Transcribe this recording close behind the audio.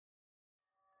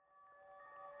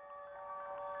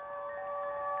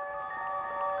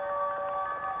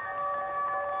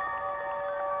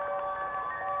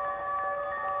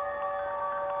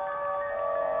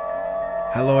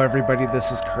Hello everybody,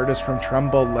 this is Curtis from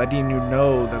Trumbull letting you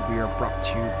know that we are brought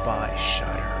to you by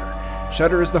Shudder.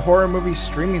 Shudder is the horror movie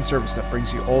streaming service that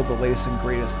brings you all the latest and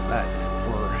greatest that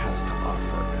horror has to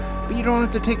offer. But you don't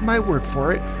have to take my word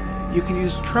for it. You can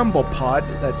use Trumbull Pod,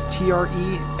 that's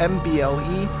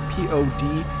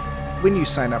TREMBLEPOD, when you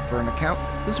sign up for an account.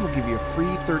 This will give you a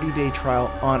free 30-day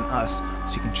trial on us,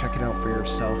 so you can check it out for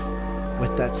yourself.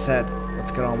 With that said,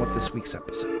 let's get on with this week's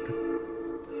episode.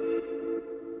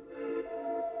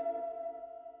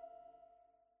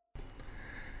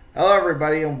 Hello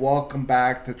everybody and welcome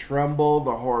back to Trumbull,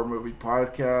 the horror movie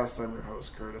podcast. I'm your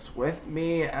host Curtis. With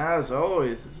me, as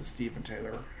always, this is Stephen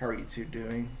Taylor. How are you two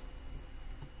doing?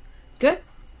 Good.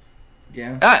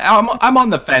 Yeah? I'm on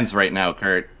the fence right now,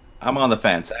 Kurt. I'm on the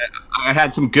fence. I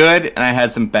had some good and I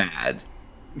had some bad.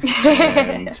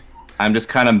 And I'm just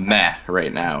kind of meh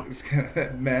right now. It's kind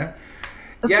of meh.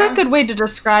 That's a good way to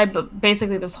describe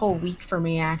basically this whole week for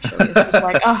me, actually. It's just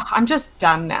like, oh, I'm just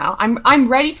done now. I'm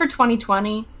ready for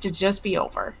 2020 to just be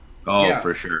over. Oh, yeah.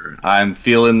 For sure. I'm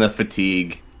feeling the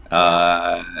fatigue.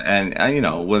 And you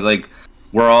know,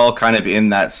 we're all kind of in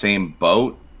that same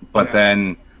boat. But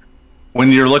then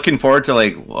when you're looking forward to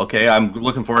okay, I'm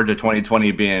looking forward to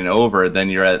 2020 being over,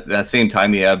 then you're at that same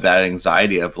time you have that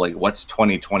anxiety of what's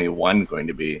 2021 going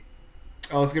to be?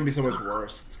 Oh, it's going to be so much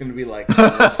worse. It's going to be like...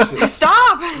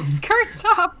 Stop! Kurt,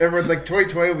 stop! Everyone's like,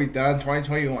 2020 will be done,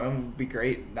 2021 will be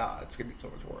great. Nah, it's going to be so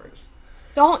much worse.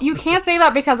 You can't say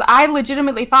that because I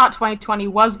legitimately thought 2020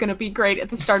 was going to be great at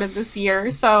the start of this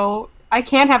year, so I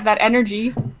can't have that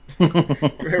energy.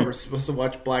 We're supposed to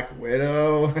watch Black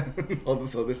Widow, all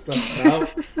this other stuff. No,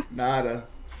 nada.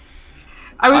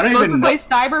 I was supposed to play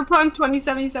Cyberpunk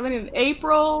 2077 in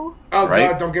April. Oh,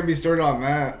 right? God, don't get me started on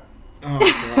that. Oh,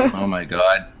 God. Oh my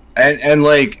God. And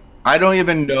I don't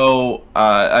even know,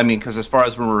 because as far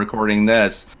as when we're recording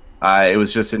this, it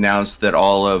was just announced that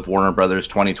all of Warner Brothers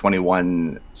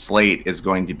 2021 slate is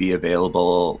going to be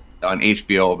available on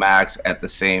HBO Max at the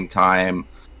same time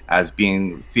as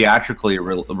being theatrically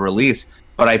released.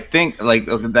 But I think,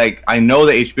 I know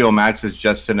that HBO Max is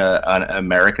just an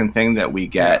American thing that we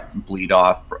get bleed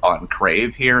off on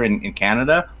Crave here in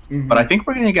Canada. Mm-hmm. But I think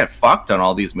we're going to get fucked on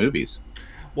all these movies.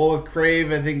 Well, with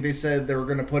Crave, I think they said they were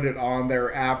going to put it on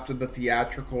there after the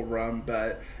theatrical run,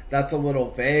 but that's a little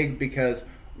vague because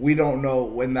we don't know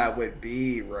when that would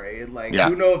be, right?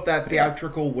 Who knows if that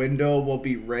theatrical window will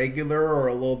be regular or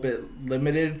a little bit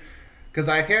limited? Because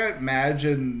I can't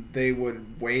imagine they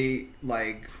would wait,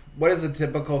 what is a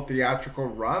typical theatrical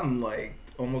run?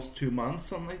 Almost 2 months,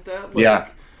 something like that?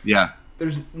 Yeah.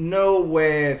 There's no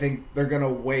way I think they're going to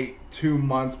wait 2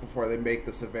 months before they make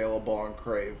this available on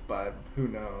Crave, but who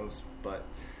knows. But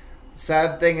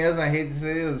sad thing is, I hate to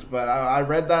say this, but I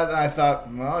read that and I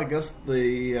thought, well, I guess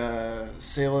the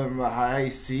Salem the High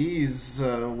Seas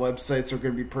websites are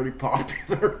going to be pretty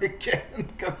popular again.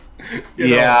 Cause,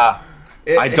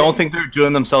 I don't think they're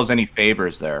doing themselves any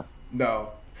favors there. No.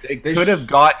 They could have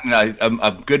gotten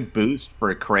a good boost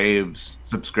for Crave's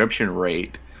subscription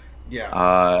rate.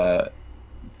 Yeah.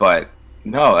 But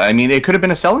no, it could have been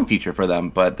a selling feature for them,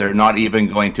 but they're not even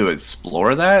going to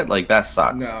explore that. That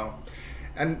sucks. No.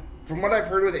 And from what I've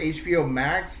heard with HBO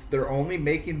Max, they're only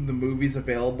making the movies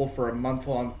available for a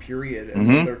month-long period, and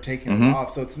then they're taking them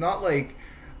off. So it's not like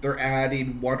they're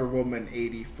adding Wonder Woman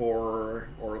 84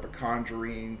 or the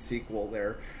Conjuring sequel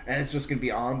there, and it's just going to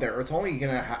be on there. It's only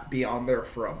going to be on there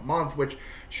for a month, which,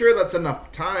 sure, that's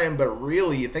enough time, but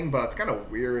really, you think about it, it's kind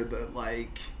of weird that,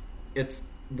 it's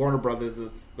Warner Brothers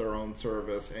is their own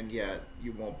service, and yet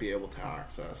you won't be able to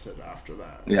access it after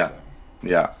that. Yeah. So.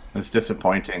 Yeah, it's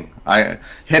disappointing. I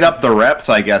hit up the reps,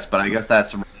 I guess, but I guess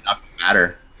that's really not going to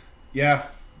matter. Yeah.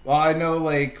 Well, I know,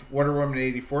 Wonder Woman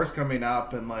 84 is coming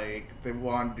up, and, they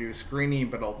want to do a screening,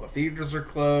 but all the theaters are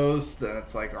closed, and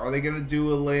it's are they going to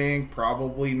do a link?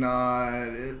 Probably not.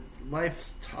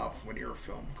 Life's tough when you're a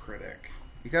film critic.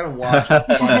 You got to watch a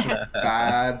bunch of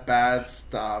bad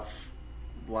stuff.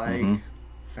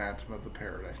 Phantom of the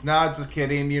Paradise. No, just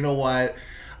kidding. You know what?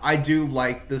 I do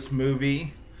like this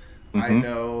movie. I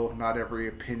know not every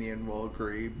opinion will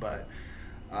agree, but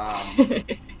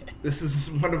this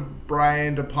is one of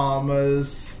Brian De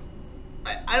Palma's...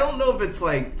 I don't know if it's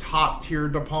top tier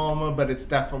De Palma, but it's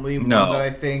definitely one that I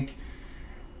think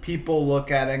people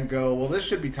look at and go, well, this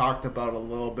should be talked about a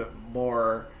little bit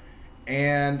more.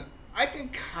 And I can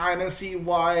kind of see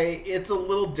why it's a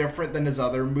little different than his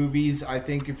other movies. I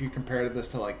think if you compare this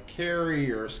to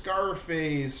Carrie or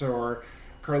Scarface or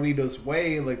Carlito's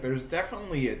Way, there's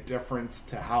definitely a difference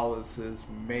to how this is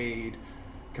made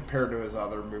compared to his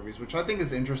other movies, which I think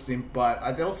is interesting. But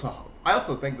I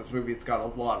also think this movie's got a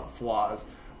lot of flaws.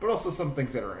 but also some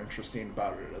things that are interesting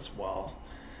about it as well.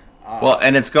 Well,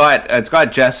 and it's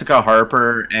got Jessica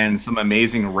Harper and some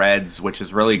amazing Reds, which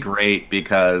is really great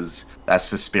because that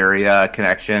Suspiria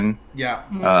connection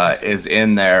is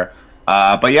in there.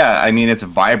 But yeah, I mean, it's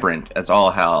vibrant as all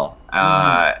hell.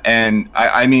 And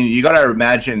I mean, you got to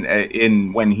imagine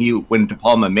when De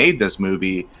Palma made this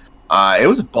movie, it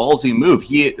was a ballsy move.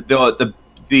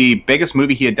 The biggest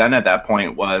movie he had done at that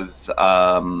point was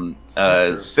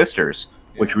Sisters,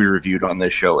 which we reviewed on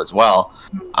this show as well.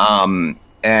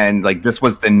 And like this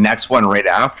was the next one right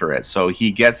after it, so he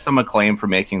gets some acclaim for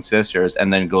making Sisters,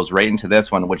 and then goes right into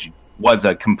this one, which was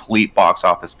a complete box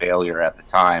office failure at the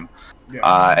time.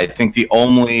 I think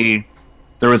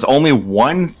there was only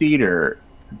one theater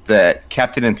that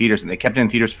kept it in theaters, and they kept it in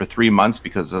theaters for 3 months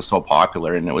because it was so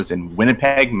popular, and it was in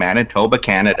Winnipeg, Manitoba,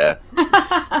 Canada.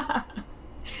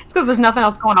 It's because there's nothing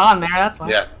else going on there. That's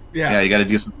why. Yeah. You got to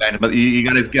do some, but you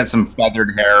got to get some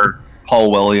feathered hair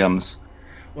Paul Williams.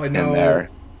 Well, I know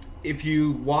if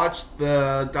you watch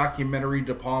the documentary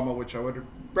De Palma, which I would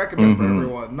recommend for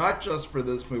everyone, not just for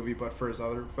this movie, but for his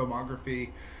other filmography,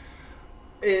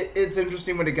 it's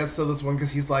interesting when it gets to this one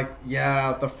because he's like,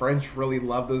 yeah, the French really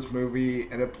love this movie,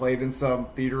 and it played in some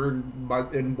theater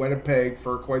in Winnipeg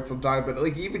for quite some time, but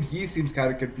like even he seems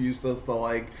kind of confused as to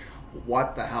like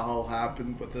what the hell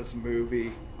happened with this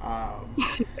movie. I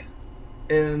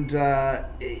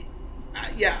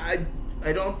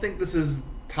don't think this is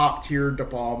top tier De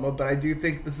Palma, but I do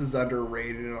think this is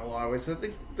underrated in a lot of ways. I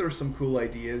think there's some cool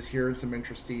ideas here and some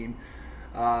interesting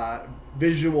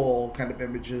visual kind of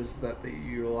images that they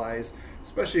utilize,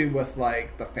 especially with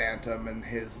like the Phantom and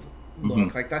his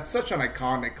look. Like that's such an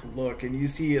iconic look, and you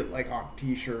see it like on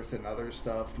t-shirts and other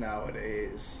stuff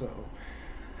nowadays. So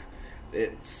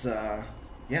it's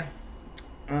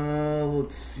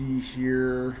let's see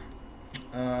here.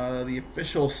 The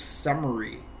official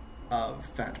summary of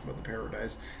Phantom of the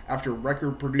Paradise. After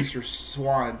record producer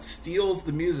Swan steals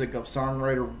the music of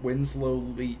songwriter Winslow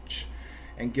Leach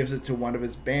and gives it to one of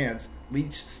his bands,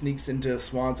 Leach sneaks into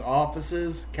Swan's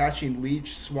offices. Catching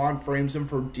Leach, Swan frames him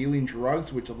for dealing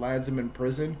drugs, which lands him in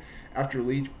prison. After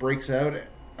Leach breaks out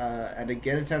and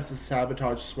again attempts to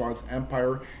sabotage Swan's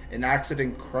empire, an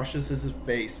accident crushes his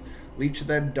face. Leach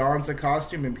then dons a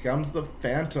costume and becomes the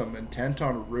Phantom, intent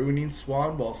on ruining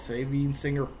Swan while saving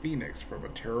singer Phoenix from a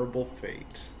terrible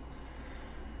fate.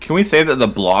 Can we say that the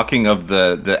blocking of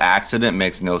the accident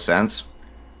makes no sense?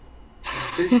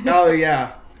 Oh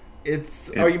yeah,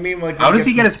 you mean like how does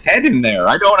he get his head in there?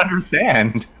 I don't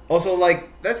understand. Also,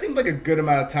 like that seems like a good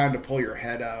amount of time to pull your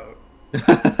head out.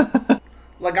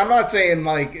 Like I'm not saying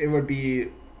like it would be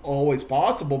always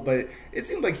possible, but it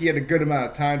seemed like he had a good amount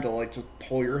of time to like just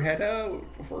pull your head out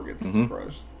before it gets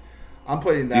crushed. I'm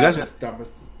putting that as the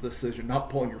dumbest decision, not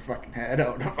pulling your fucking head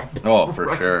out.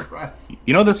 For sure.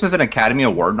 You know, this is an Academy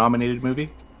Award nominated movie.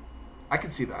 I can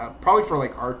see that. Probably for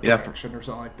like art direction or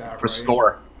something like that. For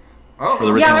score. Oh, for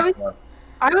the original score.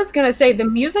 I was gonna say the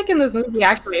music in this movie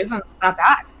actually isn't that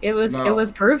bad. It was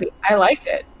groovy. I liked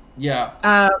it.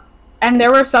 Yeah. And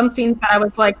there were some scenes that I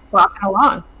was like walking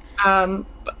along.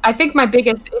 I think my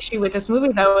biggest issue with this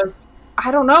movie, though, is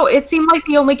I don't know. It seemed like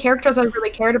the only characters I really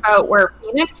cared about were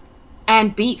Phoenix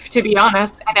and Beef, to be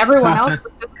honest, and everyone else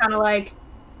was just kind of like,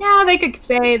 yeah, they could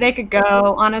stay, they could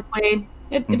go. Honestly,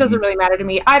 it doesn't really matter to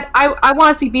me. I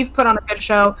want to see Beef put on a good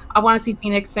show. I want to see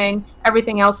Phoenix sing.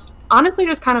 Everything else, honestly,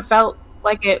 just kind of felt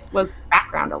like it was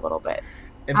background a little bit.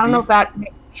 And I don't know if that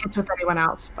hits with anyone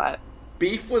else, but.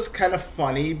 Beef was kind of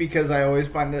funny because I always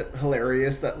find it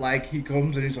hilarious that like he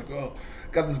comes and he's like, oh,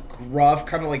 got this gruff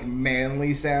kind of like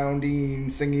manly sounding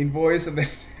singing voice, and then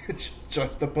just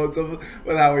juxtaposed him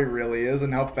with how he really is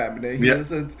and how feminine he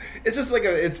is. It's just like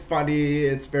it's funny.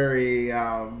 It's very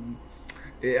I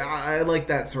like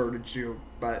that sort of joke,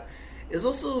 but it's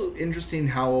also interesting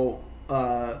how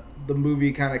the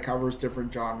movie kind of covers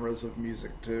different genres of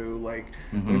music too. Like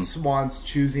when Swan's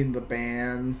choosing the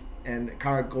band. And it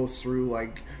kind of goes through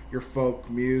like your folk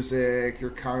music,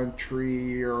 your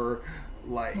country, or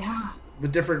like the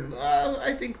different.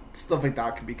 I think stuff like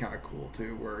that can be kind of cool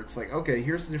too, where it's like, okay,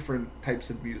 here's different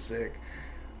types of music.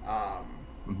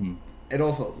 And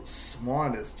also,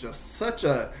 Swan is just such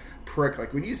a prick.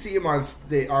 Like when you see him on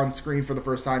screen for the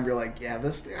first time, you're like, yeah,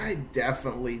 this guy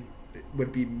definitely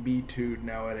would be Me Too'd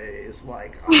nowadays.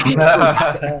 Like.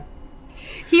 100%.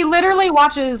 He literally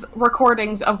watches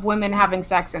recordings of women having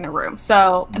sex in a room,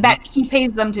 so that he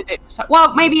pays them to do. So,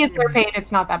 well, maybe if they're paid,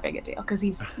 it's not that big a deal because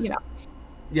he's, giving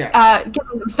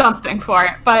them something for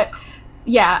it. But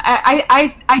Yeah,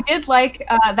 I did like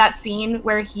that scene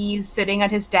where he's sitting at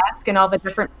his desk and all the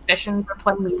different musicians are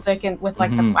playing music and with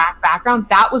like the black background.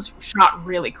 That was shot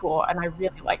really cool, and I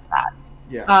really liked that.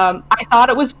 Yeah. I thought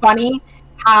it was funny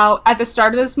how at the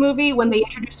start of this movie when they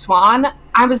introduced Swan,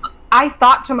 I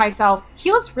thought to myself,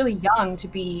 he looks really young to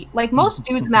be like most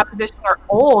dudes in that position are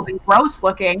old and gross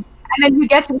looking, and then you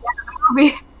get to the end of the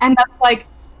movie and that's like,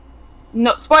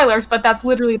 no spoilers, but that's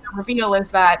literally the reveal is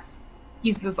that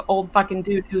he's this old fucking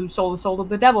dude who sold the soul to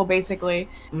the devil, basically.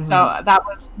 Mm-hmm. So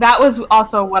that was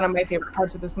also one of my favorite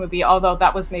parts of this movie, although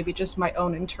that was maybe just my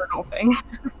own internal thing.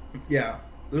 Yeah.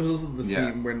 This was the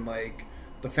scene when, like,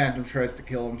 the Phantom tries to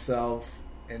kill himself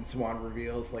and Swan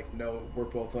reveals, like, no, we're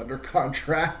both under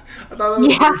contract. I thought that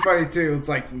was pretty funny, too. It's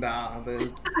like, nah.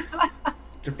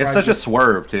 It's such a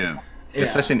swerve, too.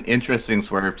 It's such an interesting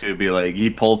swerve, too. Be like,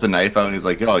 he pulls the knife out and he's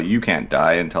like, oh, you can't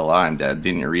die until I'm dead.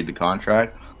 Didn't you read the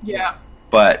contract? Yeah.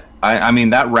 But, I mean,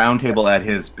 that round table at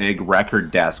his big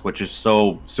record desk, which is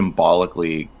so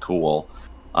symbolically cool,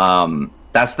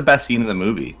 that's the best scene of the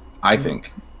movie, I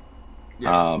think.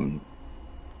 Yeah.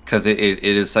 Because it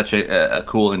is such a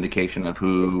cool indication of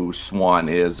who Swan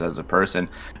is as a person.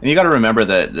 And you got to remember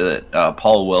that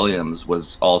Paul Williams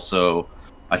was also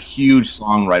a huge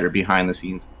songwriter behind the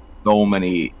scenes. So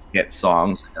many hit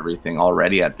songs and everything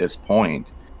already at this point.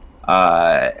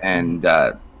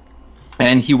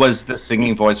 And he was the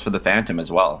singing voice for the Phantom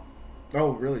as well.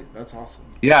 Oh, really? That's awesome.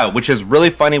 Yeah, which is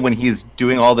really funny when he's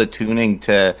doing all the tuning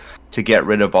to get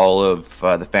rid of all of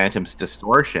the Phantom's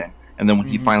distortion. And then when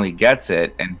he finally gets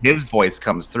it and his voice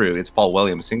comes through, it's Paul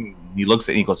Williams singing. He looks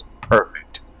at it and he goes,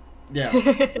 perfect. Yeah.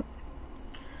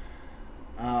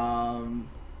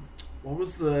 What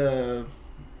was the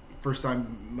first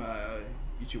time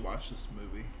you two watched this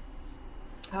movie?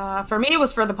 For me, it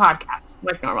was for the podcast,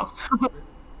 like normal.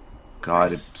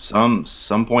 God, at some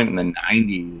point in the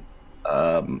 90s.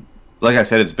 Like I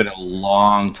said, it's been a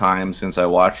long time since I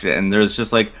watched it. And there's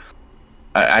just like,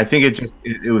 I think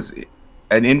it was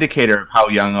an indicator of how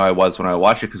young I was when I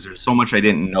watched it, because there's so much I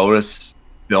didn't notice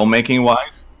filmmaking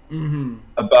wise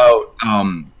about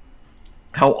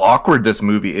how awkward this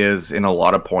movie is in a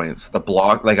lot of points. The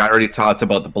block, like I already talked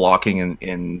about, the blocking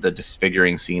in the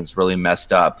disfiguring scenes really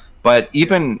messed up. But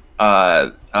even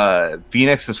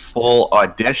Phoenix's full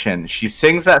audition, she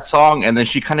sings that song and then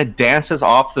she kind of dances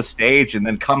off the stage and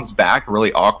then comes back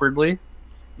really awkwardly.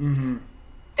 Mm-hmm.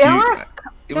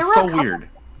 It was so weird.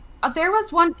 There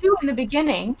was one too in the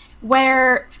beginning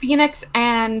where Phoenix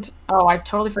and I've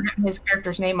totally forgotten his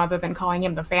character's name other than calling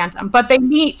him the Phantom, but they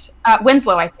meet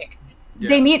Winslow, I think. Yeah.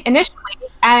 They meet initially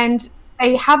and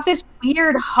they have this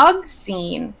weird hug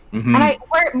scene. Mm-hmm. And I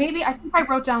think I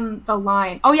wrote down the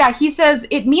line. Oh yeah, he says,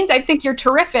 "It means I think you're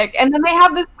terrific." And then they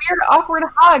have this weird awkward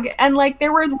hug, and like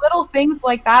there were little things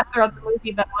like that throughout the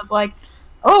movie that was like,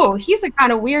 oh, he's a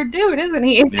kind of weird dude, isn't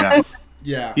he? Yeah.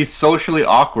 Yeah. He's socially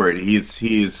awkward.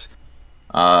 He's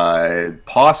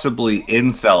possibly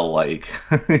incel-like.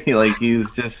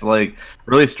 He's just like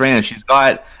really strange. She's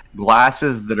got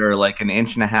glasses that are like 1.5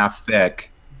 inches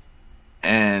thick,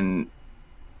 and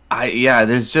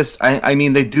there's just I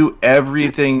mean they do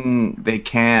everything they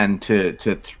can to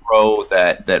throw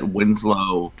that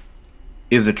Winslow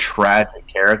is a tragic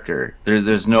character.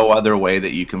 There's no other way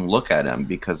that you can look at him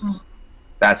because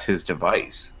that's his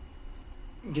device.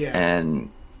 Yeah. And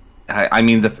I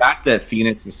mean, the fact that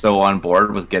Phoenix is so on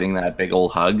board with getting that big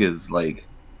old hug is like,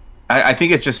 I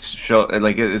think it just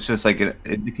it's just like an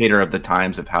indicator of the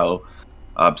times of how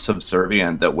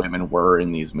subservient that women were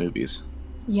in these movies.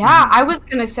 Yeah, I was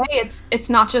gonna say it's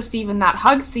not just even that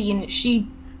hug scene. She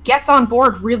gets on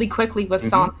board really quickly with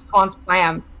Swan's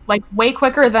plans, like way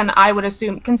quicker than I would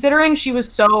assume, considering she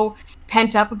was so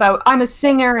pent up about I'm a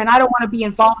singer and I don't want to be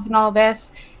involved in all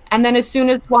this. And then as soon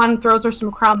as Swan throws her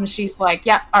some crumbs, she's like,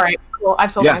 yeah, all right, cool,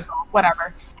 I've sold myself,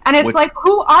 whatever. And it's like,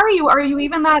 who are you? Are you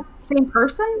even that same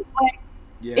person? Like,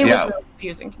 it was really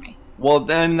confusing to me. Well,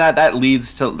 then that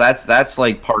leads to that's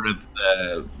like part of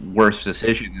the worst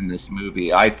decision in this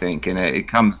movie, I think. And it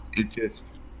just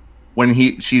when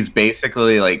she's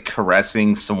basically like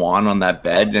caressing Swan on that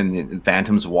bed and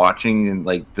Phantom's watching and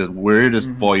like the weirdest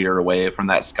voyeur away from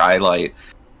that skylight,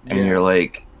 and you're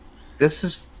like, this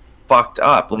is fucked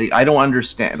up. Like, I don't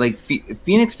understand. Like,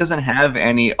 Phoenix doesn't have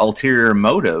any ulterior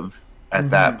motive at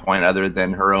that point other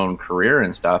than her own career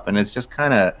and stuff, and it's just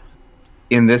kind of,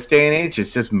 in this day and age,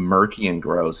 it's just murky and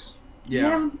gross.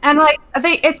 Yeah. And like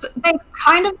they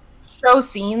kind of show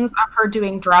scenes of her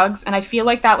doing drugs, and I feel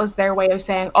like that was their way of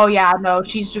saying, oh yeah, no,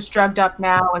 she's just drugged up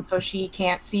now and so she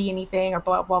can't see anything or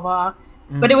blah blah blah.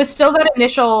 But it was still that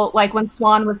initial, like, when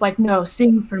Swan was like, no,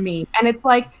 sing for me. And it's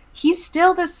like, he's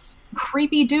still this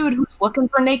creepy dude who's looking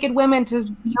for naked women to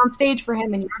be on stage for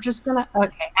him, and you're just gonna...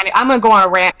 Okay, I'm gonna go on a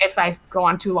rant if I go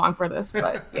on too long for this,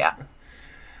 but yeah.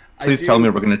 Please tell me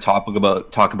we're going to talk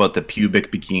about the pubic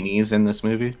bikinis in this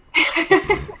movie.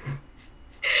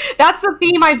 That's the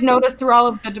theme I've noticed through all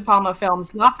of the De Palma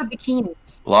films. Lots of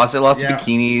bikinis. Lots of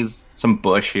bikinis, some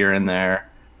bush here and there.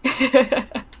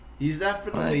 He's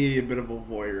definitely a bit of a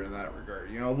voyeur in that regard.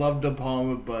 Love De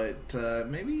Palma, but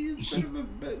maybe he's a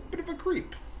bit of a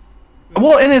creep.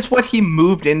 Well, and it's what he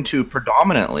moved into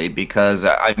predominantly because,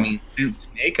 since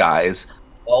Snake Eyes,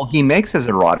 all he makes is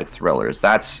erotic thrillers.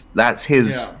 That's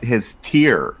his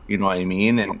tier, you know what I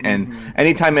mean? And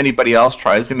anytime anybody else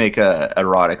tries to make a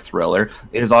erotic thriller,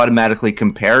 it is automatically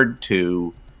compared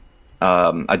to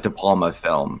a De Palma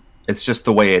film. It's just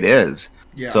the way it is.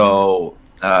 Yeah. So...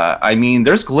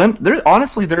 there's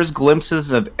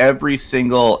glimpses of every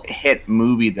single hit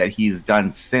movie that he's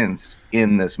done since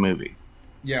in this movie.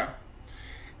 Yeah,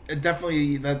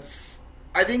 definitely.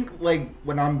 I think, like,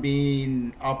 when I'm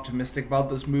being optimistic about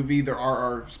this movie, there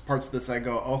are parts of this I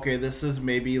go, okay, this is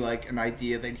maybe like an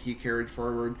idea that he carried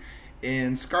forward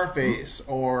in Scarface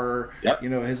or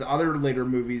his other later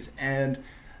movies, and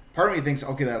part of me thinks,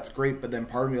 okay, that's great, but then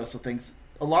part of me also thinks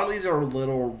a lot of these are a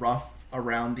little rough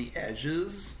around the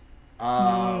edges,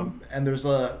 and there's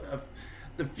the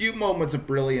few moments of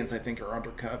brilliance I think are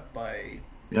undercut by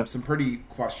some pretty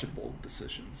questionable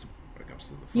decisions when it comes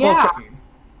to the film. Yeah.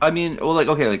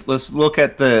 Let's look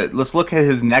at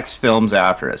his next films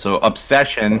after it. So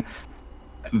Obsession,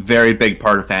 very big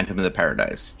part of Phantom of the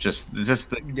Paradise. Just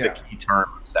the key term,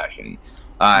 Obsession.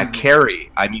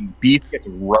 Carrie, Beef gets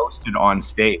roasted on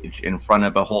stage in front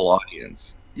of a whole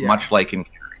audience, much like in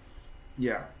Carrie.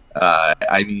 Yeah.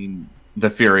 The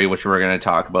Fury, which we're going to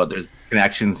talk about, there's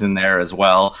connections in there as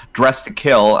well. Dress to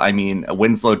Kill,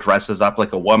 Winslow dresses up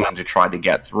like a woman to try to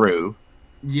get through.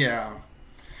 Yeah.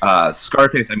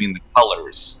 Scarface,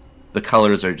 the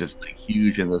colors are just like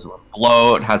huge in this one.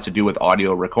 Float has to do with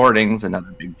audio recordings,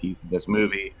 another big piece of this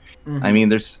movie.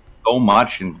 There's so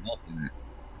much involved in it.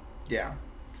 Yeah.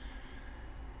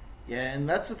 Yeah, and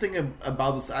that's the thing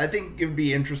about this. I think it would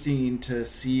be interesting to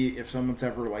see if someone's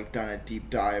ever like done a deep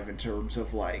dive in terms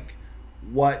of like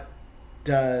what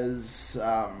has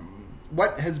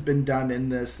been done in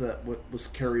this that was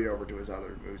carried over to his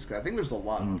other movies. 'Cause I think there's a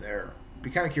lot there. Be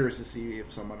kind of curious to see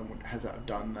if someone has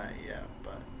done that yet.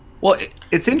 But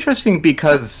it's interesting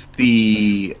because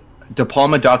the De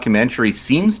Palma documentary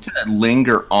seems to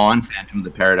linger on Phantom of the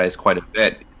Paradise quite a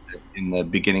bit in the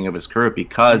beginning of his career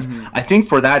because I think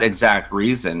for that exact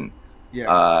reason,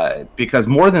 because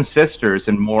more than Sisters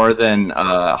and more than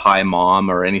Hi Mom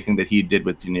or anything that he did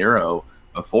with De Niro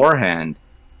beforehand,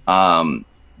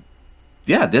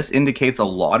 this indicates a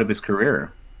lot of his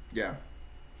career. Yeah.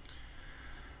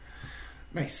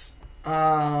 Nice.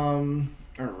 All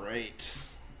right.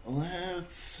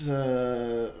 Let's.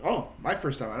 My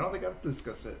first time. I don't think I've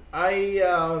discussed it.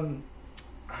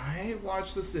 I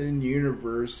watched this in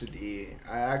university.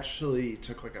 I actually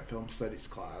took like a film studies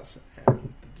class,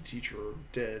 and the teacher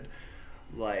did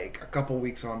like a couple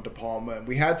weeks on De Palma, and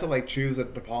we had to like choose a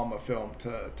De Palma film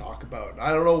to talk about.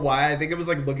 I don't know why. I think it was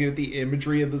like looking at the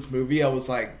imagery of this movie. I was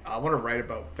like, I want to write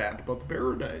about Phantom of the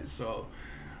Paradise, so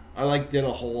I like did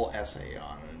a whole essay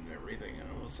on it and everything, and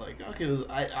it was like, okay,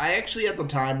 I actually at the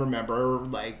time remember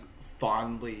like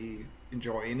fondly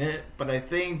enjoying it, but I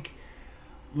think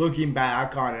looking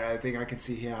back on it, I think I can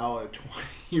see how a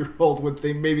 20-year-old would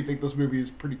maybe think this movie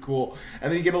is pretty cool, and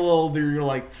then you get a little older, you're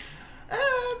like,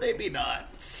 maybe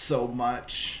not so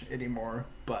much anymore,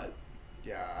 but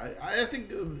yeah, I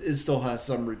think it still has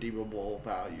some redeemable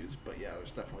values, but yeah,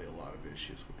 there's definitely a lot of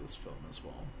issues with this film as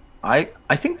well. I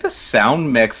think the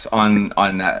sound mix on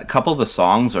a couple of the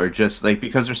songs are just like,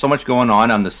 because there's so much going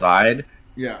on the side,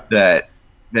 that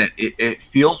it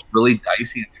feels really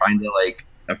dicey and trying to like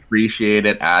appreciate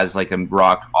it as like a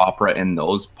rock opera in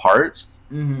those parts,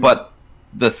 but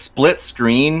the split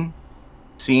screen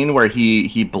scene where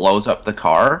he blows up the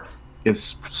car is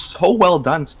so well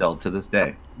done still to this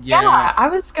day. Yeah, I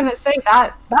was gonna say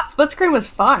that split screen was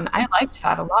fun. I liked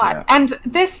that a lot. And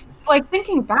this, like,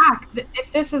 thinking back,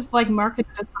 if this is like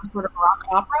marketed as some sort of rock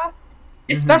opera,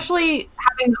 especially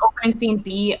having the opening scene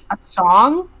be a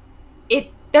song,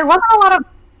 there wasn't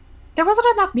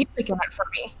enough music in it for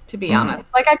me, to be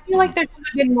honest. Like, I feel like there should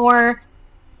have been more.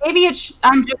 Maybe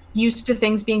I'm just used to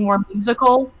things being more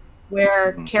musical,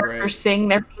 where characters sing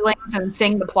their feelings and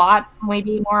sing the plot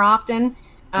maybe more often.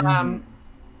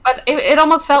 But it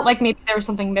almost felt like maybe there was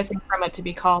something missing from it to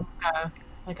be called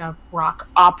like a rock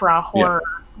opera horror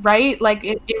right? Like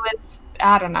it was,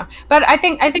 I don't know. But I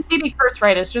think maybe Kurt's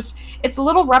right. It's a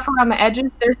little rough around the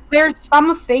edges. There's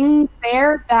some things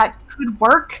there that could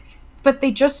work, but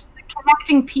the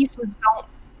connecting pieces don't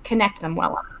connect them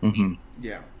well enough. Mm-hmm.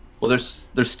 Yeah. Well, there's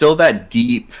still that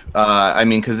deep. I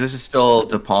mean, because this is still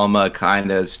De Palma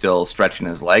kind of still stretching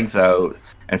his legs out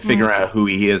and figuring out who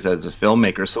he is as a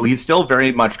filmmaker. So he's still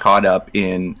very much caught up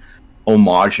in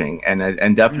homaging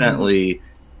and definitely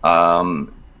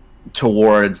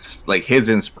towards like his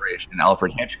inspiration,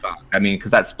 Alfred Hitchcock. I mean, because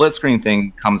that split screen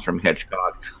thing comes from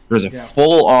Hitchcock. There's a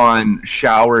full on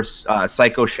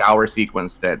psycho shower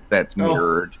sequence that's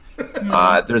mirrored.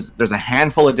 There's a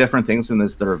handful of different things in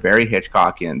this that are very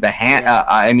Hitchcockian.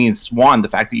 I mean, Swan. The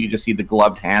fact that you just see the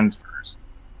gloved hands first,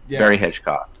 very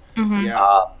Hitchcock. Mm-hmm.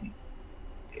 Yeah.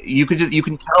 You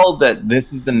can tell that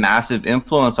this is the massive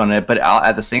influence on it, but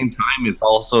at the same time, it's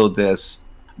also this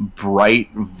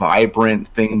bright, vibrant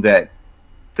thing that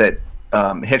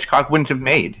Hitchcock wouldn't have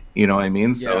made. You know what I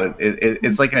mean? So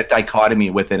it's like a dichotomy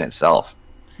within itself.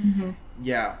 Mm-hmm.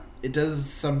 Yeah, it does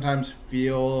sometimes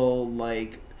feel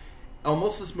like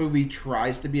almost this movie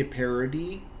tries to be a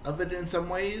parody of it in some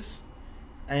ways,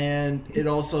 and it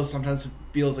also sometimes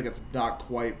feels like it's not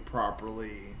quite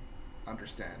properly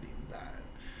understanding that.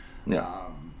 Yeah.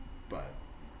 But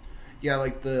yeah,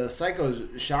 like the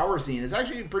psycho shower scene is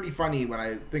actually pretty funny when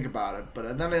I think about it.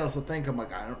 But then I also think, I'm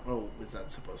like, I don't know, is that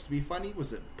supposed to be funny?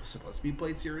 Was it supposed to be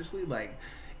played seriously? Like,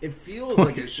 it feels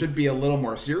like it should be a little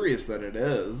more serious than it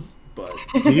is. But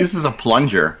he uses a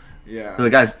plunger. Yeah, the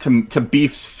guy's to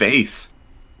Beef's face.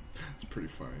 It's pretty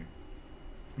funny.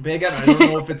 But again, I don't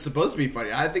know if it's supposed to be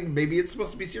funny. I think maybe it's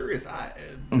supposed to be serious.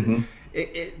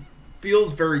 It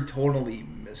feels very tonally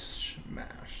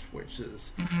mishmash, which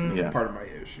is part of my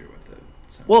issue with it.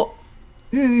 So. Well,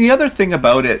 the other thing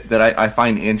about it that I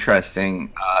find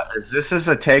interesting is this is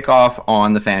a takeoff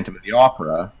on the Phantom of the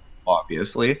Opera,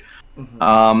 obviously.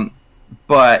 Mm-hmm.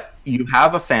 But you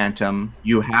have a Phantom,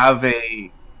 you have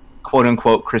a quote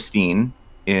unquote Christine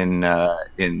in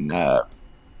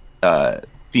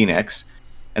Phoenix,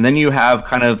 and then you have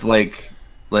kind of like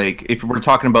if we're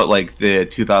talking about like the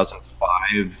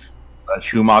 2005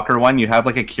 Schumacher one, you have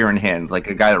like a Kieran Hinds, like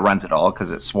a guy that runs it all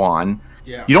because it's Swan.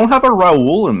 Yeah. You don't have a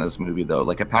Raoul in this movie though,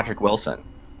 like a Patrick Wilson.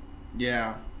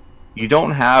 Yeah. You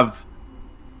don't have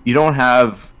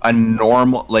a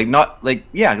normal like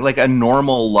a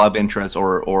normal love interest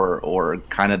or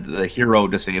kind of the hero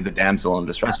to save the damsel in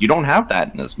distress. You don't have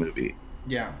that in this movie.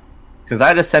 Yeah. Because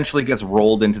that essentially gets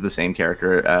rolled into the same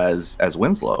character as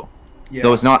Winslow. Yeah.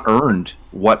 Though it's not earned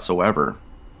whatsoever.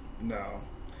 No.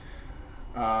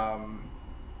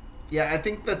 Yeah, I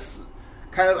think that's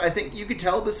kind of... I think you could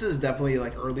tell this is definitely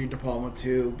like early De Palma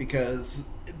too, because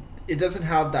it doesn't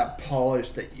have that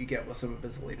polish that you get with some of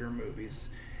his later movies.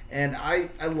 And I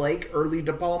like early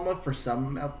De Palma for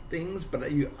some things, but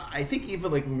I think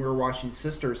even like when we were watching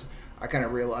Sisters, I kind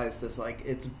of realized this, like,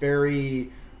 it's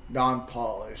very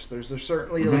non-polished. There's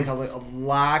certainly like a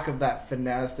lack of that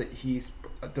finesse that he's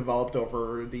developed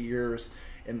over the years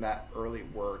in that early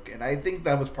work. And I think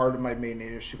that was part of my main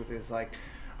issue with it, is like,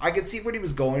 I could see what he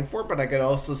was going for, but I could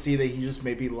also see that he just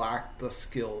maybe lacked the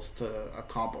skills to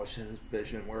accomplish his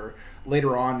vision, where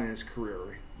later on in his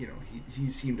career, you know, he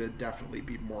seemed to definitely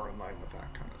be more in line with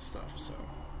that kind of stuff. So,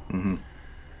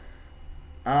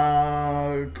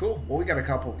 cool. Well, we got a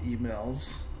couple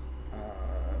emails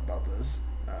about this.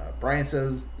 Brian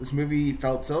says, this movie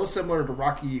felt so similar to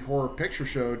Rocky Horror Picture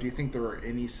Show. Do you think there are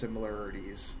any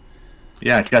similarities?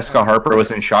 Yeah, Jessica Harper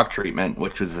was in Shock Treatment,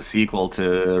 which was a sequel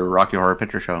to Rocky Horror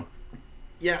Picture Show.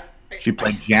 Yeah. She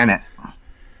played Janet.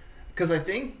 Because I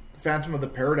think Phantom of the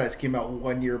Paradise came out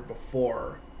 1 year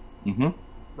before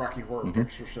Rocky Horror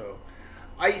Picture Show.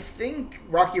 I think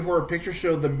Rocky Horror Picture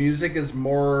Show, the music is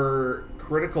more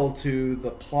critical to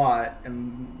the plot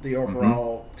and the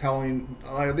overall telling,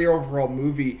 the overall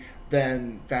movie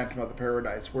than Phantom of the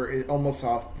Paradise, where it almost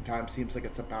oftentimes seems like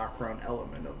it's a background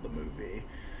element of the movie.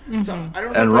 So I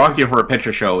don't know. And Rocky Horror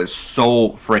Picture Show is so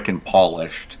freaking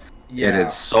polished. Yeah. It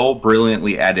is so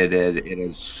brilliantly edited. It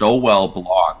is so well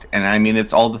blocked. And I mean,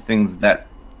 it's all the things that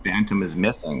Phantom is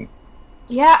missing.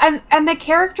 Yeah, and the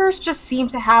characters just seem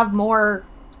to have more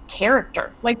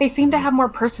character. Like, they seem to have more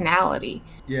personality.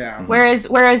 Yeah. Whereas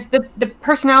the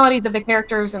personalities of the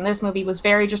characters in this movie was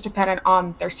very just dependent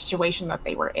on their situation that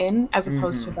they were in, as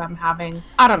opposed to them having,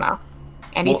 I don't know,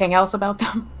 anything else about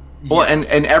them. Well, and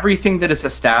everything that is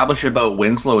established about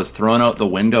Winslow is thrown out the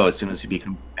window as soon as he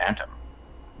becomes Phantom.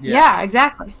 Yeah,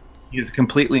 exactly. He's a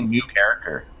completely new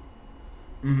character.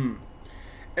 And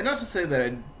not to say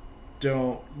that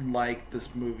don't like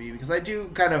this movie because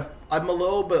I'm a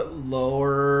little bit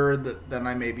lower than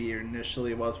I maybe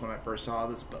initially was when I first saw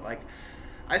this, but like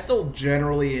I still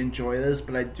generally enjoy this,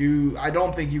 but I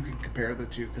don't think you can compare the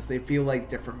two because they feel like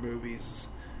different movies.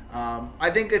 I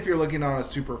think if you're looking on a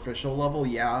superficial level,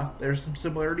 yeah, there's some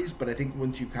similarities, but I think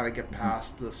once you kind of get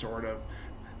past the sort of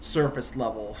surface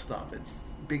level stuff,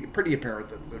 it's pretty apparent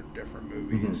that they're different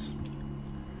movies.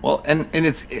 Well, and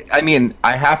I mean,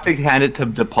 I have to hand it to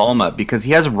De Palma because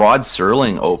he has Rod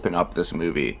Serling open up this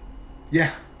movie.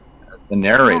 Yeah. As the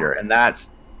narrator, and that's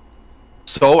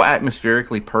so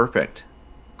atmospherically perfect.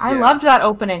 I loved that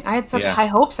opening. I had such high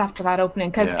hopes after that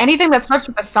opening because anything that starts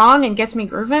with a song and gets me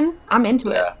grooving, I'm into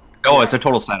it. Oh, it's a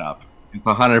total setup. It's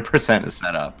 100% a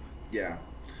setup. Yeah.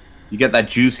 You get that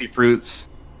juicy fruits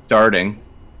starting,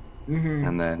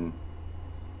 and then,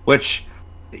 which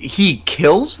he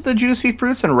kills the juicy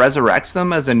fruits and resurrects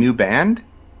them as a new band.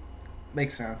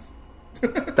 Makes sense.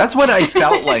 That's what I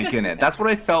felt like in it. That's what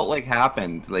I felt like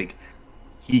happened. Like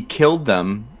he killed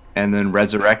them and then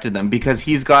resurrected them because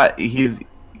which you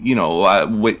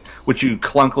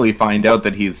clunkily find out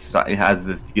that he has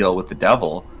this deal with the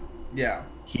devil. Yeah.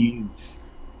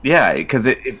 Because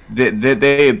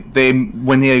they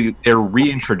when they're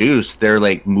reintroduced, they're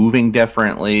like moving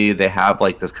differently. They have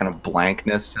like this kind of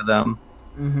blankness to them.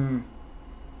 I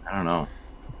don't know.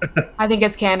 I think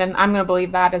it's canon. I'm gonna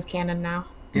believe that as canon now.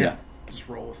 Yeah. Just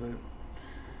roll with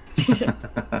it.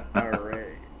 All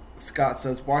right. Scott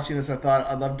says, watching this, I thought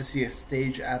I'd love to see a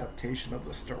stage adaptation of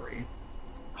the story.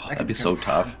 That'd be so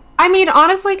tough. I mean,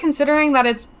 honestly, considering that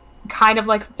it's kind of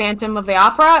like Phantom of the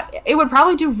Opera, it would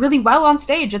probably do really well on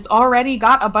stage. It's already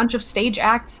got a bunch of stage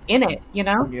acts in it, you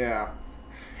know? Yeah.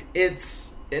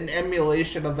 It's an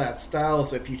emulation of that style,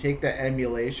 so if you take that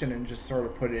emulation and just sort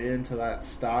of put it into that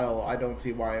style, I don't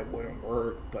see why it wouldn't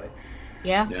work, but...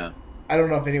 Yeah. I don't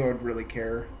know if anyone would really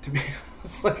care, to be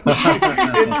honest. Like, in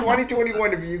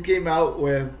 2021, if you came out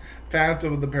with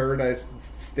Phantom of the Paradise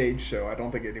stage show, I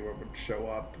don't think anyone would show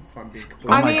up, if I'm being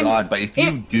completely honest. Oh my god, but if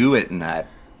you do it in that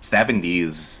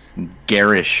 70s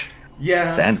garish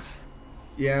sense.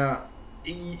 Yeah.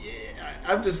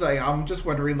 I'm just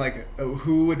wondering, like,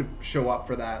 who would show up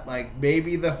for that? Like,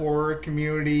 maybe the horror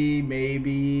community,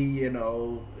 maybe,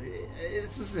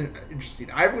 it's just interesting.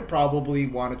 I would probably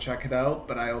want to check it out,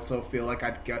 but I also feel like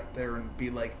I'd get there and be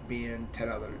like me and 10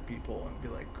 other people and be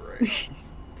like, great.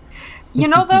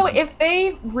 Though, if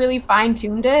they really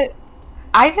fine-tuned it,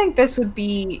 I think this would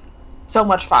be so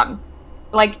much fun.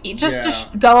 Like, just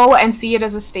to go and see it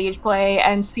as a stage play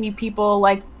and see people,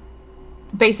 like,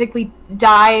 basically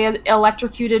die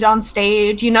electrocuted on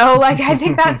stage, Like, I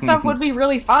think that stuff would be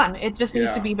really fun. It just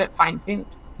needs to be a bit fine-tuned.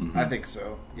 I think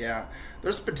so, yeah.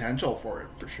 There's potential for it,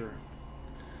 for sure.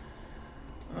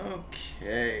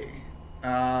 Okay.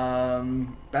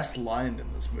 Best line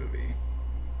in this movie.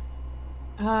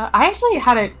 I actually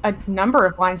had a number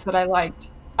of lines that I liked.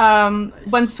 Nice.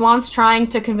 When Swan's trying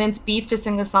to convince Beef to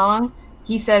sing the song,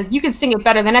 he says, "You can sing it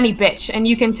better than any bitch," and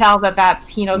you can tell that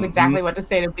he knows exactly what to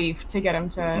say to Beef to get him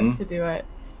to do it.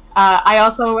 I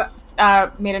also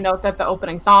made a note that the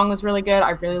opening song was really good. I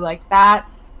really liked that.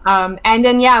 And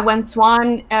then when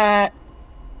Swan,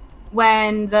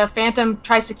 when the Phantom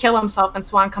tries to kill himself, and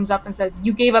Swan comes up and says,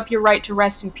 "You gave up your right to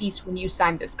rest in peace when you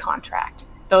signed this contract."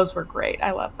 Those were great.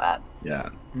 I love that. Yeah.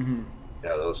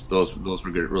 Yeah, those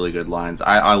were good, really good lines.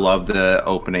 I love the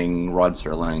opening Rod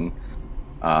Serling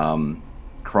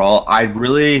crawl.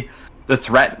 The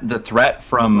threat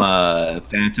from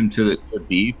Phantom to the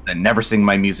Beef, and never sing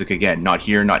my music again. Not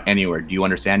here, not anywhere. Do you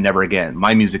understand? Never again.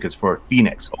 My music is for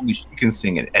Phoenix. Only she can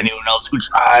sing it. Anyone else who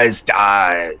tries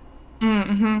dies.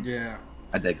 Yeah.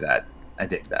 I dig that.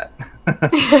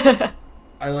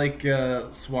 I like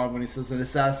Swan when he says an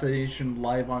assassination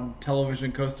live on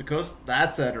television coast to coast.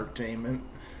 That's entertainment.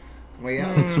 Well,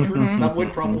 yeah, that's true. That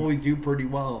would probably do pretty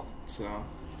well. So,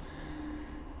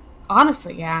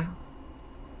 honestly, yeah,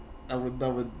 that would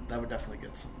definitely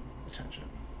get some attention.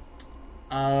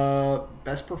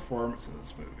 Best performance in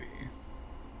this movie.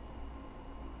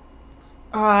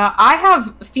 I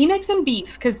have Phoenix and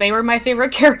Beef because they were my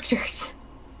favorite characters.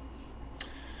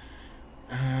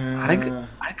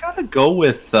 I gotta go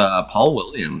with Paul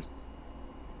Williams.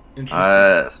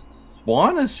 Interesting.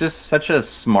 Swan is just such a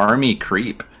smarmy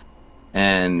creep,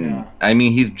 and I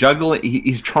mean he's juggling.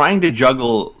 He's trying to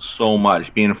juggle so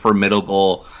much, being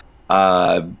formidable,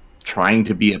 trying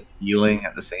to be appealing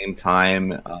at the same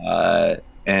time,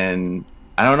 and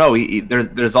I don't know.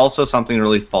 There's also something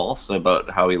really false about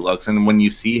how he looks, and when you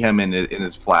see him in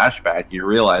his flashback, you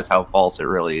realize how false it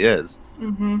really is.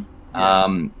 Mm-hmm.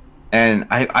 And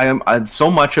I so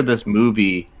much of this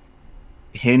movie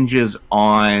hinges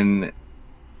on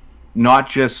not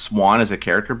just Swan as a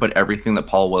character, but everything that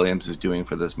Paul Williams is doing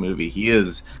for this movie. He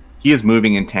is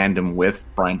moving in tandem with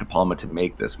Brian De Palma to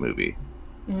make this movie.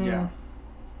 Yeah.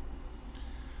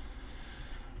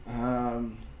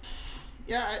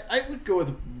 I would go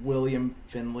with William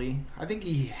Finley. I think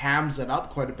he hams it up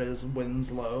quite a bit as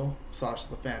Winslow /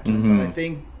 the Phantom, but I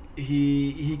think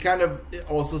he kind of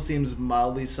also seems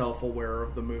mildly self-aware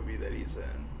of the movie that he's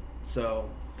in. So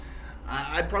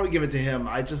I'd probably give it to him.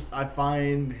 I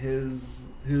find his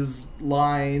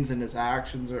lines and his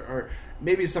actions are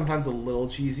maybe sometimes a little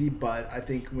cheesy, but I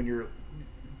think when you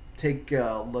take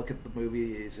a look at the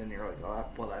movies and you're like, oh,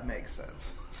 well, that makes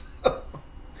sense.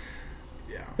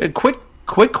 Yeah. A quick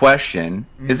question.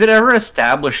 Is it ever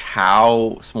established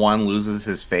how Swan loses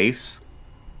his face?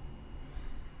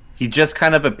 He just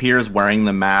kind of appears wearing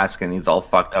the mask and he's all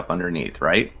fucked up underneath,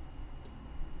 right?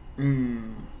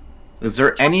 Is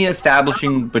there any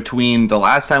establishing between the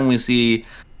last time we see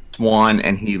Swan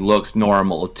and he looks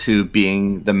normal to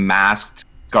being the masked,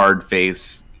 scarred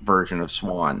face version of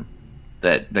Swan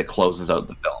that closes out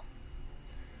the film?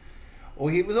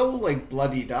 Well, he was all like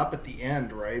bloodied up at the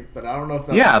end, right? But I don't know if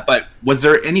that. Yeah, but was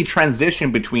there any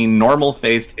transition between normal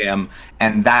faced him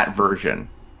and that version?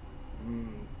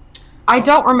 I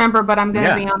don't remember, but I'm going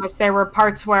to be honest. There were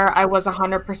parts where I was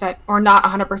 100% or not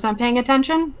 100% paying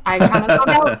attention. I kind of zoned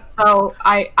out, so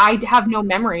I have no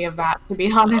memory of that, to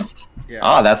be honest. Yeah.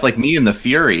 Oh, that's like me in The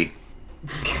Fury.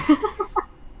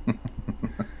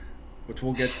 Which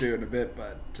we'll get to in a bit,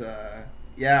 but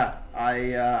yeah,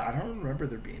 I don't remember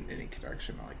there being any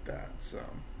connection like that. So,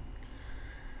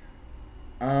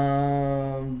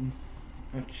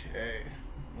 okay,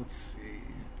 let's see.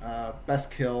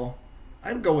 Best kill.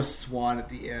 I'd go with Swan at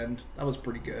the end. That was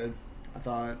pretty good. I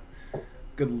thought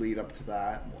good lead up to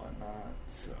that and whatnot.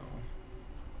 So,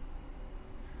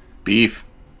 Beef.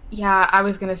 Yeah, I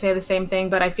was going to say the same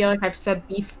thing, but I feel like I've said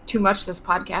beef too much this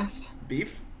podcast.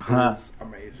 Beef is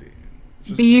amazing.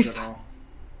 Just Beef.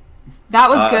 That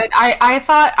was good. I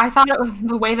thought it was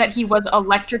the way that he was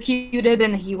electrocuted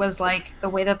and he was like the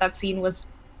way that scene was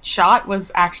shot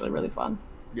was actually really fun.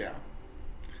 Yeah.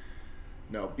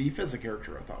 No, Beef as a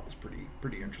character I thought was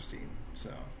pretty interesting.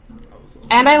 So that was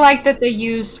and I like that they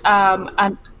used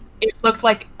it looked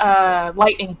like a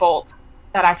lightning bolt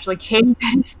that actually came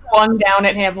and swung down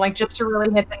at him, like just to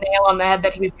really hit the nail on the head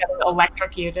that he was getting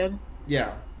electrocuted.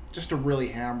 Yeah, just to really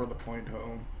hammer the point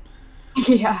home.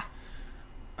 Yeah.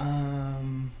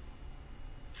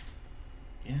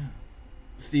 Yeah.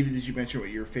 Stevie, did you mention what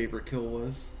your favorite kill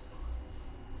was?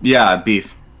 Yeah,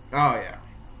 Beef. Oh yeah.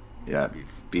 Yeah,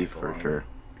 beef for sure.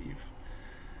 Beef.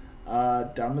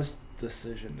 Dumbest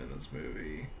decision in this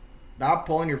movie. Not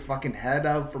pulling your fucking head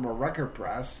out from a record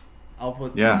press. I'll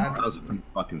put that was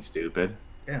fucking stupid.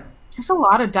 Yeah. There's a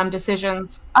lot of dumb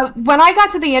decisions. When I got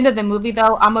to the end of the movie,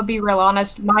 though, I'm gonna be real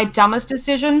honest. My dumbest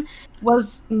decision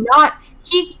was not.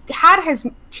 He had his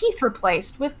teeth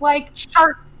replaced with like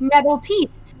sharp metal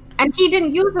teeth, and he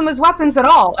didn't use them as weapons at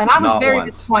all. And I was very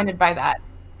disappointed by that.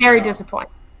 Very disappointed.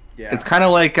 Yeah. It's kind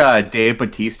of like Dave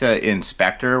Bautista in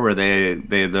Spectre, where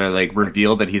they're like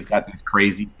reveal that he's got these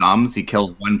crazy thumbs. He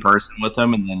kills one person with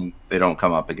them, and then they don't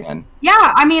come up again.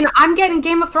 Yeah, I mean, I'm getting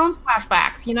Game of Thrones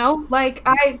flashbacks. You know, like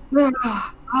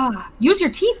use your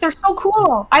teeth. They're so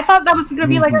cool. I thought that was going to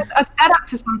be like a setup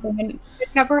to something, and it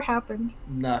never happened.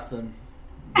 Nothing.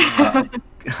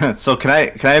 So can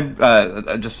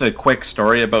I just a quick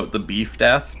story about the Beef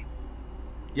death?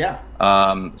 Yeah.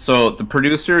 So the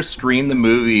producers screened the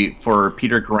movie for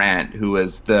Peter Grant, who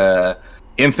was the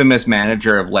infamous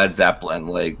manager of Led Zeppelin,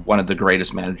 like one of the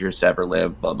greatest managers to ever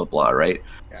live, blah, blah, blah, right?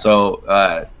 Yeah.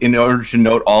 So in order to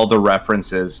note all the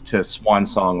references to Swan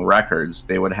Song Records,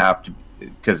 they would have to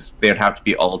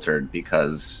be altered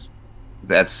because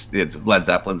it's Led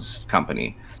Zeppelin's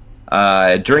company.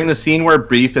 During the scene where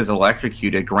Beef is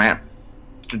electrocuted, Grant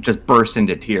just burst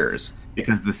into tears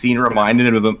because the scene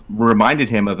reminded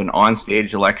him of an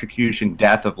onstage electrocution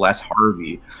death of Les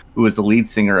Harvey, who was the lead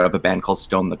singer of a band called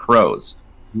Stone the Crows,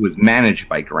 who was managed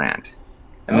by Grant.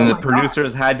 And then the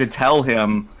producers had to tell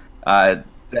him that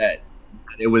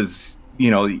it was, we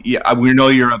know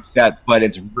you're upset, but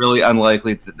it's really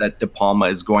unlikely that De Palma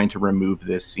is going to remove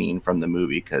this scene from the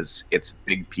movie because it's a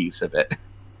big piece of it.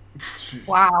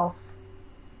 Wow.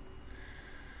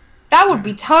 That would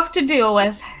be tough to deal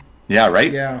with. Yeah,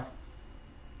 right? Yeah.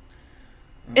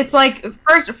 It's like,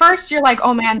 first you're like,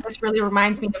 oh man, this really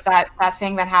reminds me of that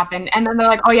thing that happened. And then they're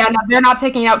like, oh yeah, no, they're not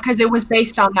taking it out because it was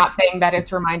based on that thing that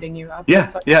it's reminding you of. Yeah,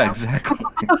 exactly.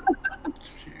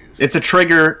 It's a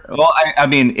trigger. Well, I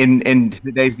mean, in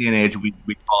today's day and age, we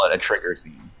call it a trigger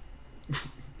scene.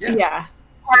 Yeah.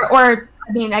 or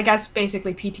I mean, I guess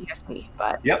basically PTSD,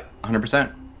 but yep,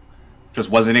 100%. Just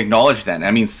wasn't acknowledged then.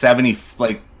 I mean,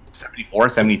 74,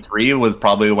 73 was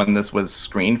probably when this was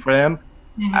screened for him.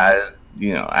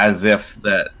 As if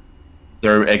that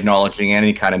they're acknowledging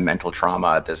any kind of mental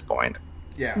trauma at this point.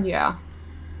 Yeah.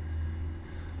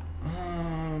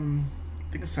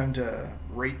 I think it's time to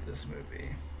rate this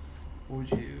movie. What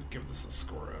would you give this a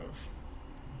score of?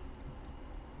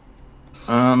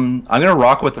 I'm gonna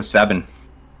rock with a 7.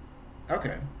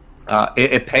 Okay.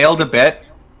 It paled a bit.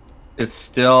 It's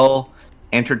still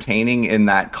entertaining in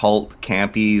that cult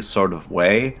campy sort of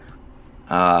way.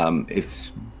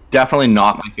 It's definitely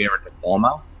not my favorite De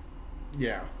Palma.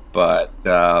 Yeah. But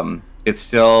it's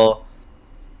still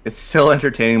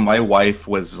entertaining. My wife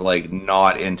was like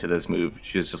not into this movie.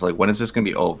 She was just like, when is this gonna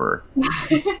be over?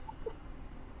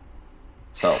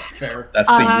 So fair. That's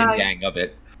the yin yang of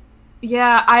it.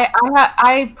 Yeah,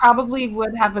 I probably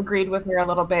would have agreed with her a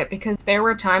little bit, because there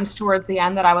were times towards the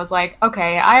end that I was like,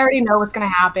 okay, I already know what's gonna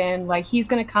happen. Like, he's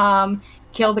gonna come,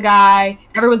 kill the guy,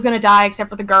 everyone's gonna die except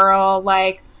for the girl.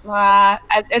 Like,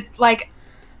 it's like,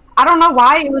 I don't know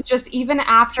why. It was just, even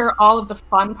after all of the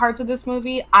fun parts of this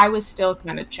movie, I was still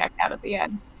kind of checked out at the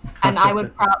end. And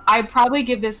I'd probably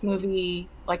give this movie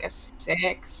like a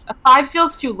 6. A 5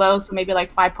 feels too low, so maybe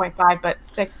like 5.5, but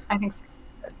 6, I think 6 is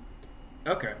good.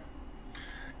 Okay.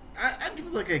 I'd give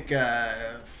it like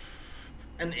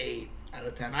an 8 out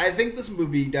of 10. I think this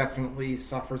movie definitely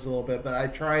suffers a little bit, but I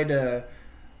try to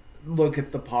look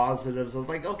at the positives of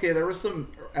like, okay, there were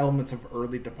some elements of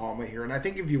early De Palma here, and I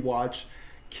think if you watch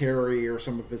Carrie or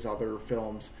some of his other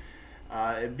films,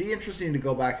 it'd be interesting to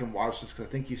go back and watch this, because I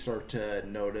think you start to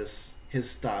notice his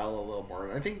style a little more.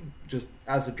 And I think just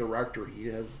as a director, he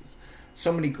has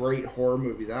so many great horror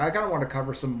movies, and I kind of want to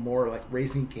cover some more. Like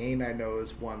Raising Cain, I know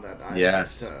is one that I like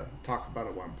to talk about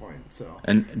at one point. So,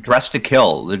 and Dressed to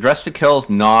Kill. The Dressed to Kill is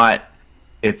not.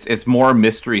 It's more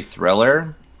mystery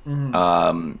thriller.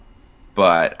 Mm-hmm.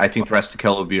 But I think Dressed to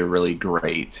Kill would be a really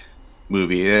great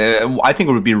movie. I think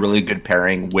it would be a really good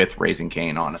pairing with Raising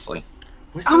Cain, honestly.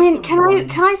 I mean, can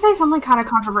I say something kind of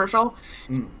controversial?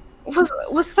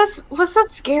 Was this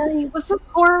scary? Was this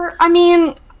horror? I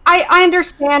mean, I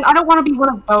understand. I don't want to be one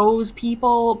of those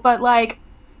people, but like,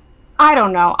 I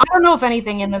don't know. I don't know if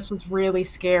anything in this was really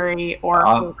scary or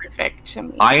horrific to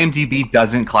me. IMDb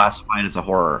doesn't classify it as a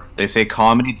horror. They say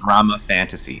comedy, drama,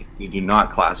 fantasy. They do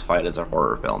not classify it as a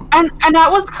horror film. And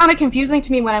that was kind of confusing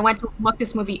to me when I went to look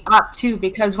this movie up too,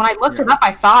 because when I looked it up,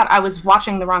 I thought I was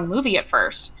watching the wrong movie at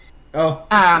first. Oh.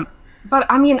 But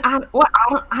I mean,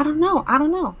 I don't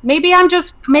know. Maybe I've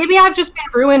just been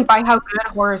ruined by how good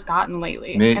horror's gotten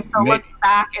lately. And so looking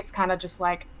back, it's kind of just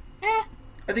like, eh.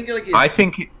 I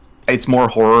think it's more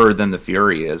horror than The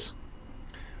Fury is.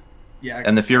 Yeah.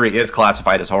 And The Fury is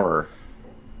classified as horror.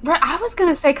 Right, I was going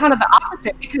to say kind of the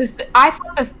opposite, because I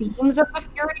thought the themes of The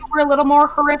Fury were a little more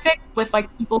horrific, with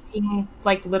like people being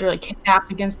like literally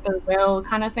kidnapped against their will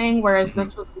kind of thing, whereas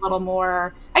this was a little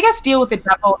more, I guess, Deal with the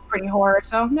Devil is pretty horror,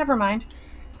 so never mind.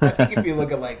 I think if you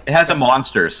look at like... It has a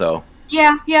monster, so...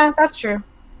 Yeah, that's true.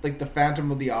 Like the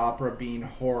Phantom of the Opera being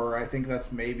horror, I think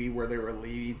that's maybe where they were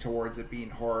leading towards it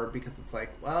being horror, because it's like,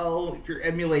 well, if you're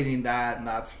emulating that and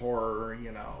that's horror,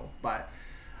 but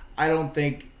I don't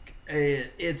think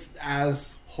it's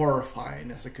as horrifying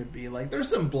as it could be. Like, there's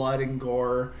some blood and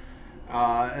gore,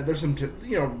 and there's some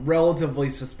relatively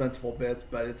suspenseful bits,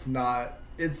 but it's not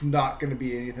going to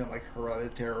be anything like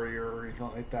Hereditary or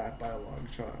anything like that by a long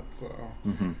shot. So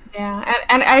yeah,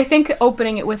 and I think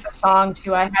opening it with a song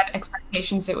too, I had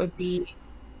expectations it would be,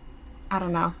 I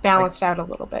don't know, balanced out a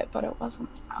little bit, but it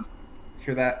wasn't. So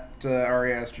hear that,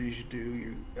 Ari Aster? You should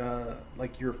do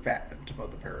like your Phantom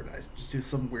of the Paradise. Just do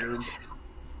some weird.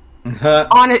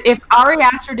 If Ari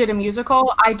Aster did a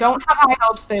musical, I don't have high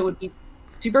hopes that it would be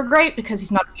super great, because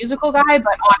he's not a musical guy,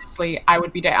 but honestly, I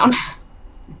would be down.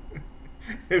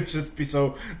 It would just be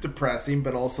so depressing,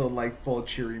 but also like full of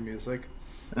cheery music.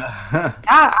 Yeah,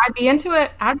 I'd be into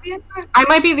it. I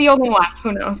might be the only one.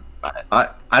 Who knows? But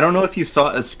I don't know if you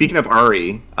saw. Speaking of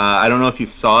Ari, I don't know if you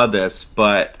saw this,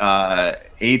 but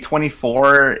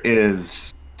A24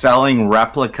 is selling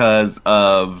replicas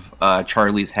of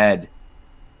Charlie's head.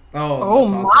 Oh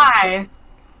awesome. My!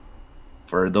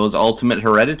 For those ultimate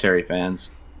Hereditary fans.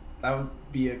 That would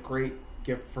be a great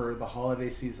gift for the holiday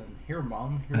season. Here,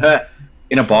 Mom.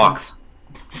 In a box.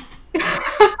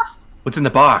 What's in the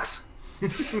box?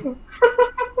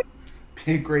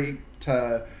 Be a great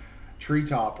tree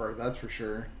topper, that's for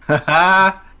sure.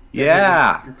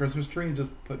 Yeah. Your Christmas tree, and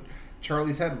just put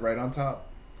Charlie's head right on top.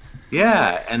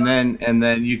 Yeah, and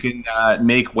then you can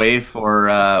make way for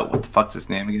what the fuck's his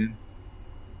name again?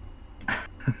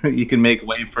 You can make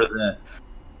way for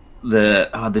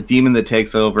the demon that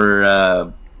takes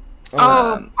over.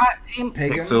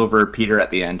 Takes over Peter at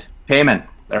the end. Paimon.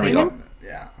 There we go.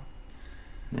 Yeah.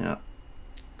 Yeah.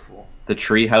 Cool. The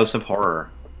Treehouse of Horror.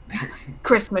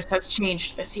 Christmas has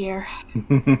changed this year.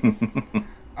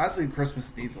 Honestly,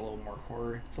 Christmas needs a little more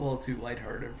horror. It's a little too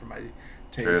lighthearted for my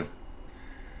taste. True.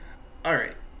 All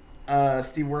right.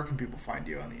 Steve, where can people find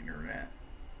you on the internet?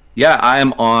 Yeah,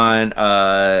 I'm on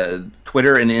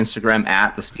Twitter and Instagram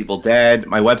at The Steve Dead.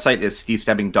 My website is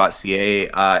stevestebbing.ca.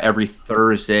 Every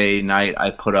Thursday night, I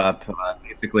put up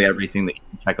basically everything that you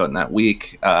can check out in that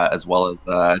week, as well as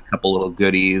a couple little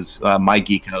goodies, my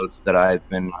geek outs that I've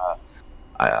been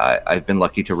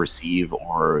lucky to receive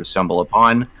or stumble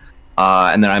upon.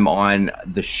 And then I'm on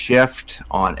The Shift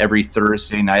on every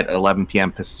Thursday night at 11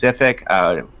 p.m. Pacific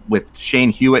with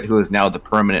Shane Hewitt, who is now the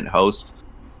permanent host.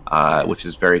 Which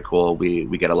is very cool. We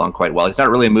get along quite well. He's not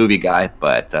really a movie guy,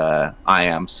 but I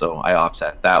am, so I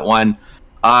offset that one.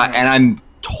 And I'm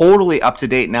totally up to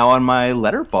date now on my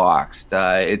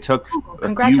Letterboxd. It took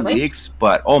a few weeks,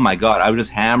 but oh my god, I was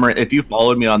just hammering. If you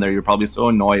followed me on there, you're probably so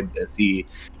annoyed to see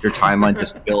your timeline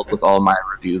just filled with all my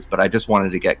reviews. But I just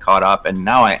wanted to get caught up, and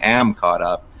now I am caught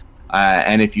up.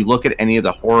 And if you look at any of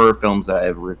the horror films that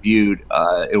I've reviewed,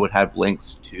 it would have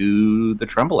links to the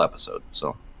Tremble episode.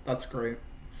 So that's great.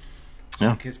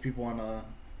 Just in case people want to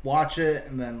watch it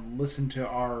and then listen to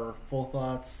our full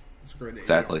thoughts. It's a great idea.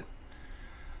 Exactly.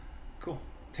 Cool.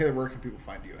 Taylor, where can people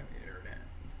find you on the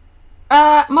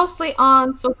internet? Mostly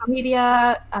on social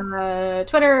media,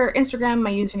 Twitter, Instagram.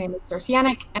 My username is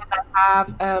Cercianic, and I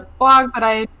have a blog that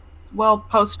I will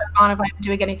post on if I'm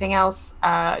doing anything else.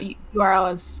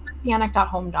 URL is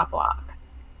cercianic.home.blog.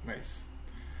 Nice.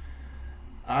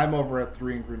 I'm over at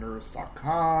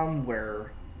 3angrynerds.com,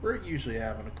 where we're usually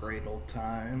having a great old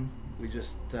time. We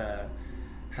just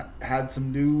had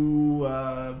some new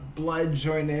blood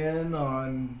join in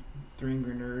on 3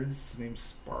 Angry Nerds. His name's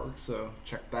Spark, so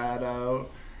check that out.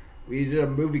 We did a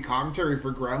movie commentary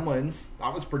for Gremlins.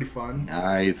 That was pretty fun.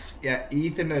 Nice. Yeah,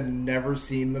 Ethan had never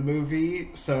seen the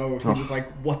movie, so he was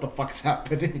like, what the fuck's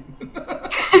happening?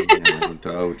 No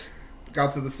doubt.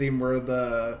 Got to the scene where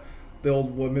the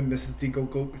old woman, Mrs.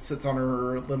 Dingle, sits on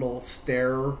her little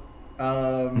stair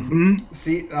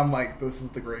seat, and I'm like, this is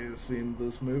the greatest scene of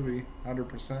this movie,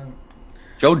 100%.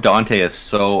 Joe Dante is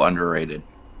so underrated.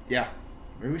 Yeah,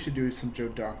 maybe we should do some Joe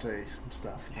Dante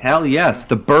stuff. Hell yes,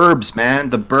 The Burbs,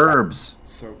 man, The Burbs.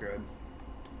 So good.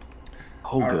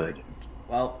 Oh, good. Right.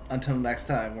 Well, until next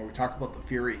time, where we talk about The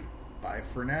Fury. Bye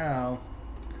for now.